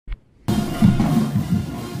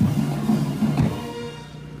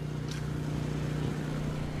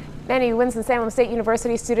Many Winston-Salem State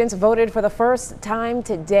University students voted for the first time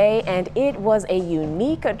today, and it was a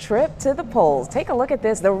unique trip to the polls. Take a look at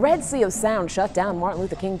this. The Red Sea of Sound shut down Martin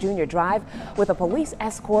Luther King Jr. Drive with a police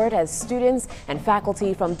escort as students and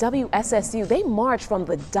faculty from WSSU, they marched from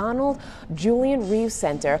the Donald Julian Reeves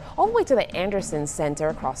Center all the way to the Anderson Center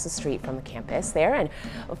across the street from the campus there. And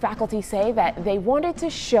faculty say that they wanted to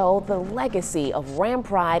show the legacy of Ram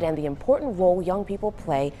Pride and the important role young people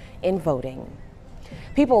play in voting.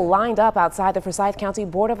 People lined up outside the Forsyth County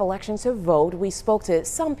Board of Elections to vote. We spoke to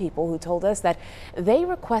some people who told us that they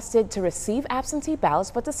requested to receive absentee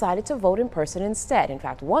ballots but decided to vote in person instead. In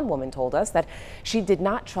fact, one woman told us that she did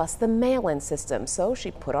not trust the mail-in system, so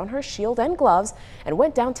she put on her shield and gloves and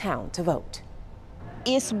went downtown to vote.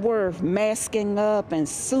 It's worth masking up and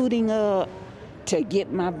suiting up to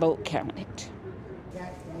get my vote counted.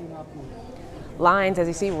 Lines, as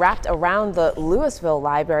you see, wrapped around the Louisville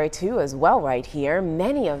Library too as well right here.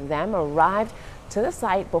 Many of them arrived to the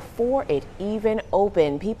site before it even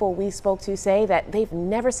opened. People we spoke to say that they've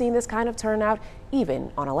never seen this kind of turnout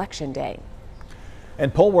even on Election Day.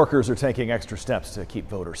 And poll workers are taking extra steps to keep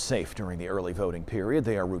voters safe during the early voting period.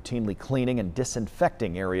 They are routinely cleaning and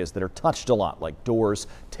disinfecting areas that are touched a lot, like doors,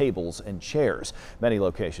 tables, and chairs. Many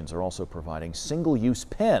locations are also providing single-use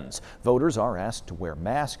pens. Voters are asked to wear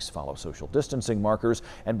masks, follow social distancing markers,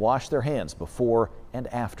 and wash their hands before and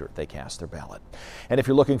after they cast their ballot. And if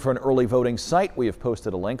you're looking for an early voting site, we have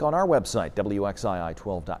posted a link on our website,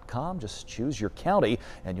 WXII12.com. Just choose your county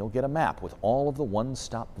and you'll get a map with all of the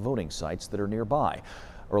one-stop voting sites that are nearby.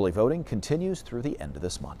 Early voting continues through the end of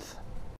this month.